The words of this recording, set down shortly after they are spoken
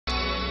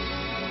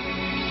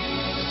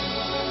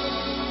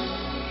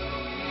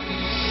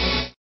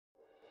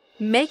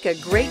Make a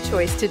great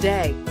choice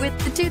today with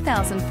the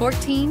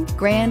 2014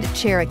 Grand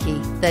Cherokee.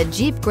 The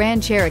Jeep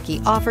Grand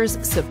Cherokee offers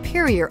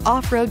superior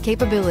off-road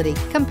capability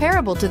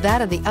comparable to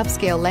that of the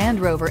upscale Land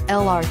Rover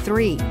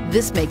LR3.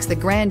 This makes the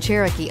Grand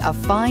Cherokee a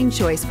fine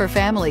choice for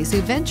families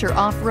who venture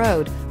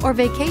off-road or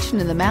vacation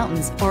in the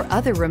mountains or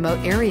other remote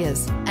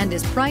areas, and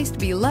is priced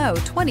below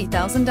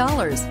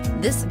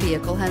 $20,000. This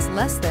vehicle has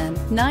less than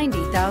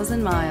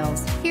 90,000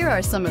 miles. Here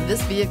are some of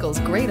this vehicle's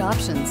great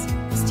options: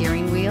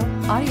 steering wheel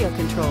audio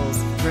controls,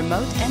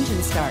 remote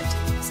engine start,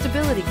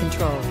 stability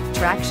control,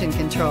 traction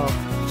control,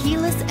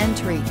 keyless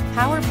entry,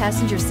 power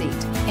passenger seat,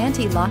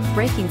 anti-lock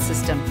braking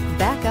system,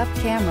 backup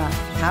camera,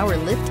 power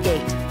lift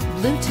gate,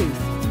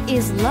 Bluetooth.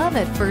 Is love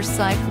at first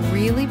sight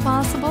really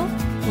possible?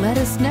 Let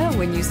us know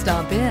when you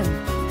stop in.